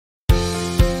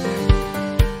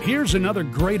here's another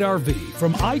great RV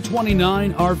from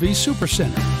I-29 RV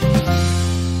Supercenter.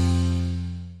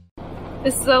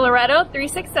 This is a Laredo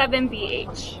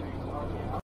 367BH.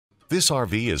 This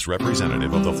RV is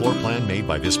representative of the floor plan made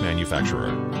by this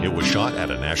manufacturer. It was shot at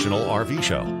a national RV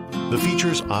show. The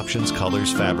features, options,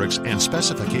 colors, fabrics, and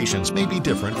specifications may be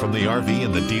different from the RV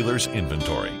in the dealer's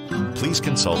inventory. Please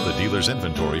consult the dealer's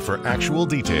inventory for actual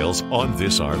details on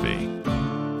this RV.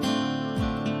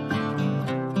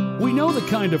 We know the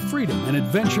kind of freedom and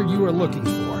adventure you are looking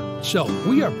for, so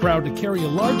we are proud to carry a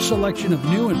large selection of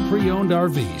new and pre-owned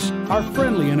RVs. Our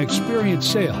friendly and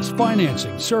experienced sales,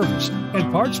 financing, service,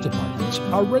 and parts departments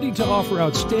are ready to offer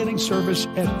outstanding service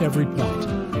at every point.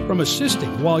 From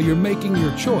assisting while you're making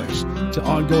your choice to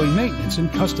ongoing maintenance and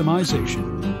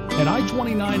customization. At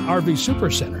I-29 RV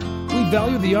Supercenter, we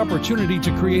value the opportunity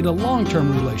to create a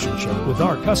long-term relationship with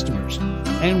our customers,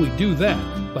 and we do that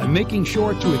by making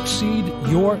sure to exceed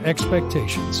your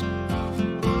expectations.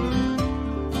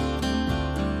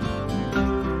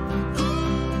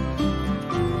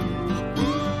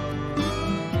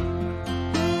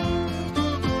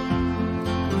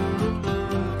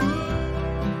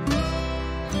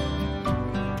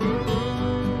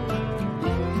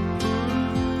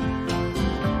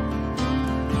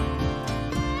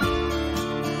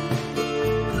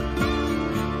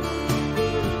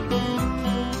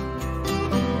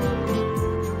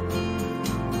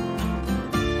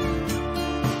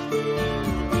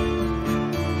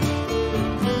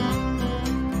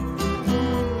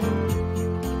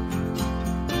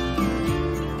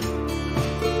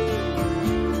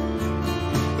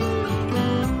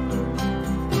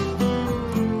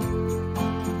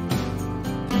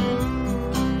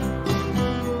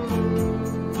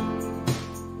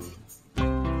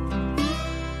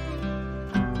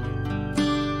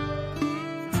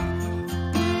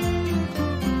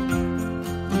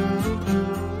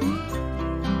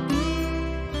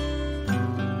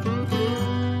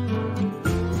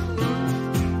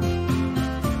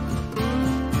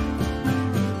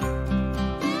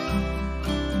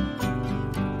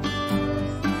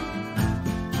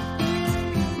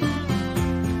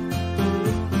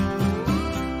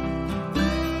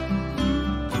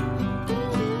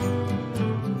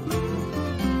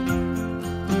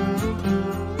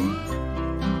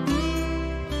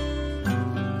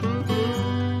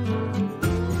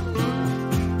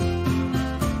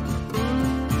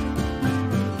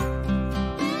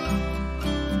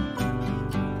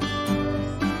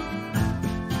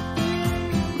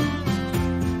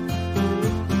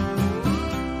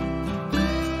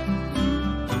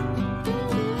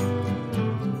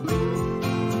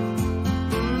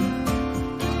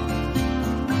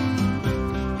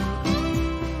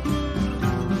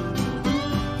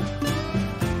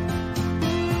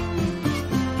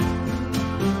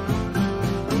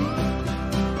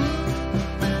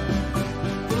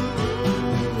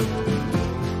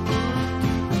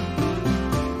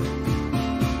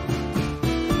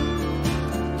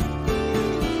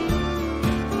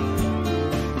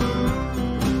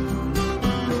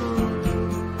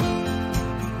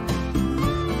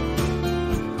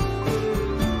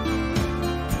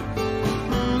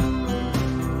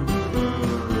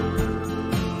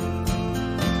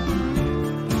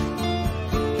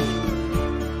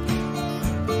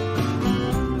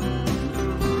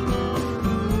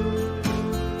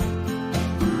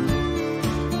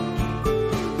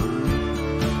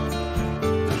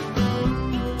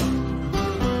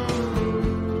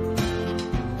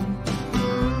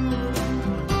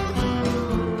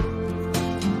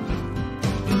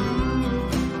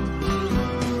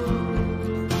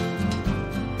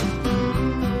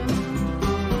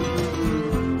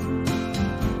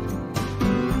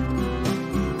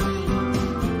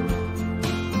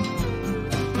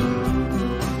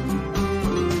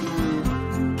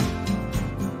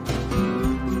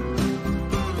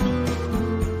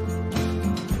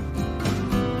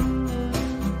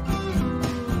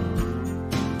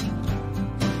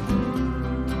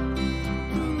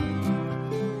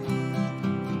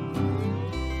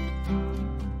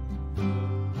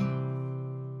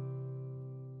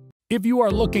 If you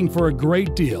are looking for a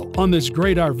great deal on this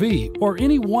great RV or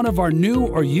any one of our new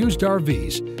or used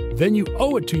RVs, then you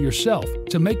owe it to yourself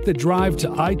to make the drive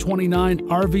to I-29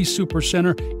 RV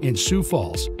Supercenter in Sioux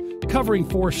Falls. Covering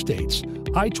 4 states,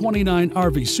 I-29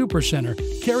 RV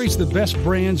Supercenter carries the best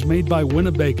brands made by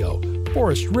Winnebago,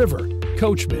 Forest River,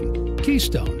 Coachman,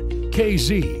 Keystone,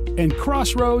 KZ, and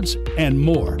Crossroads, and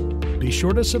more. Be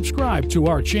sure to subscribe to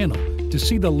our channel to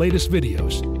see the latest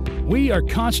videos. We are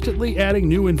constantly adding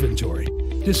new inventory.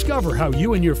 Discover how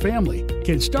you and your family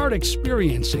can start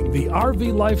experiencing the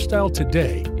RV lifestyle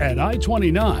today at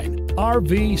I-29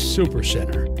 RV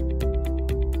Supercenter.